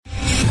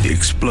The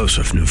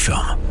explosive new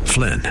film,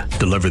 Flynn,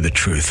 Deliver the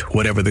Truth,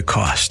 Whatever the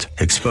Cost,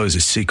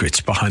 exposes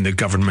secrets behind the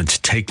government's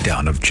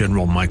takedown of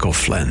General Michael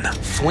Flynn.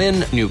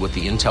 Flynn knew what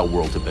the intel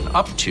world had been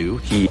up to.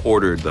 He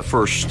ordered the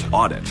first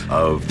audit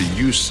of the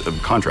use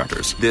of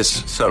contractors.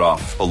 This set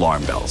off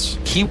alarm bells.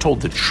 He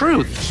told the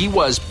truth. He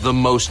was the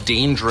most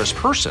dangerous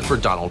person for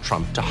Donald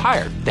Trump to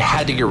hire. They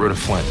had to get rid of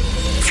Flynn.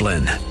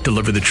 Flynn,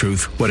 Deliver the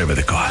Truth, Whatever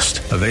the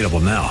Cost. Available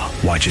now.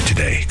 Watch it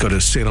today. Go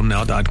to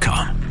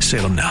salemnow.com.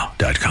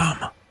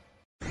 salemnow.com.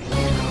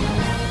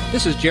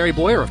 This is Jerry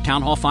Bowyer of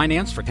Town Hall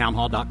Finance for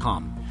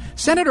townhall.com.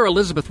 Senator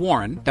Elizabeth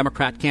Warren,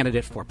 Democrat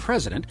candidate for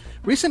president,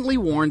 recently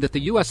warned that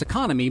the U.S.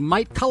 economy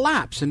might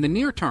collapse in the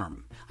near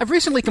term. I've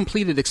recently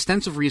completed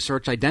extensive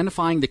research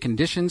identifying the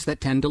conditions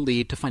that tend to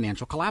lead to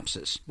financial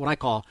collapses, what I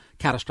call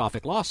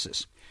catastrophic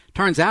losses.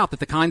 Turns out that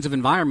the kinds of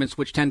environments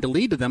which tend to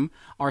lead to them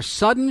are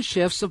sudden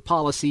shifts of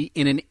policy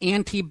in an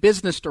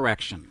anti-business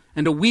direction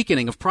and a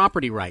weakening of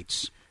property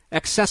rights.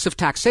 Excessive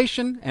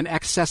taxation and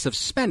excessive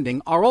spending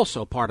are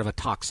also part of a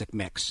toxic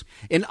mix.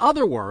 In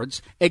other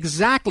words,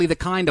 exactly the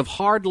kind of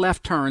hard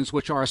left turns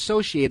which are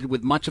associated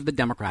with much of the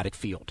Democratic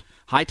field.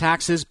 High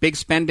taxes, big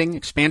spending,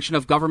 expansion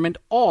of government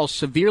all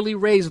severely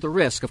raise the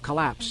risk of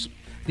collapse.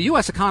 The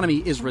U.S.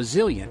 economy is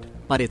resilient,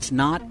 but it's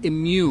not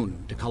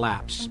immune to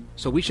collapse.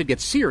 So we should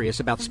get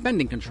serious about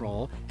spending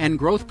control and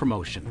growth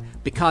promotion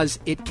because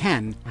it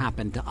can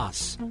happen to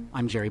us.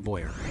 I'm Jerry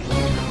Bowyer.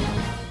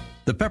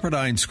 The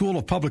Pepperdine School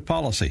of Public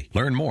Policy.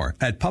 Learn more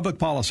at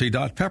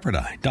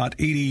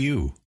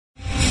publicpolicy.pepperdine.edu.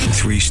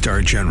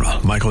 Three-star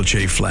General Michael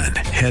J. Flynn,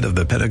 head of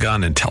the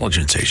Pentagon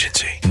Intelligence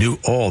Agency, knew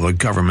all the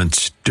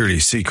government's dirty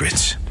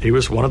secrets. He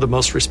was one of the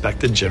most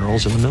respected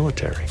generals in the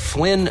military.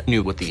 Flynn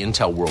knew what the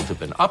intel world had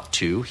been up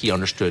to. He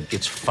understood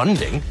its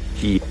funding.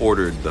 He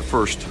ordered the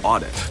first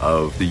audit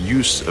of the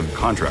use of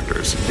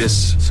contractors.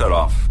 This set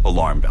off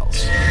alarm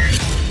bells.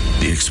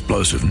 The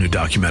explosive new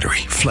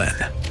documentary, Flynn,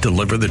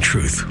 Deliver the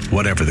Truth,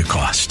 Whatever the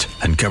Cost,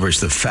 uncovers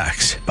the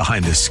facts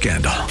behind this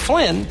scandal.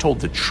 Flynn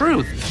told the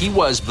truth. He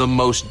was the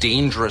most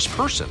dangerous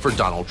person for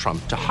Donald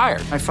Trump to hire.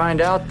 I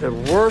find out the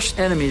worst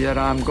enemy that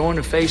I'm going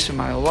to face in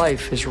my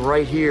life is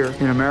right here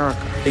in America.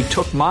 They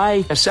took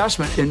my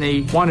assessment and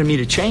they wanted me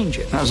to change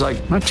it. And I was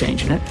like, I'm not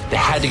changing it. They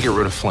had to get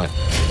rid of Flynn.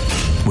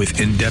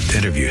 With in-depth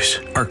interviews,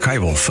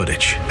 archival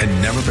footage,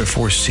 and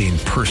never-before-seen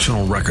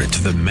personal records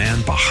of the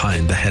man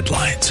behind the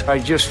headlines. I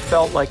just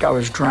felt like I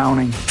was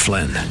drowning.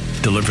 Flynn,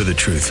 Deliver the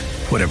Truth,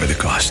 Whatever the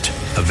Cost.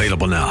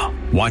 Available now.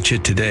 Watch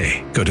it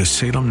today. Go to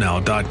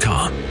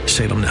salemnow.com.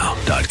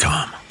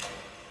 salemnow.com.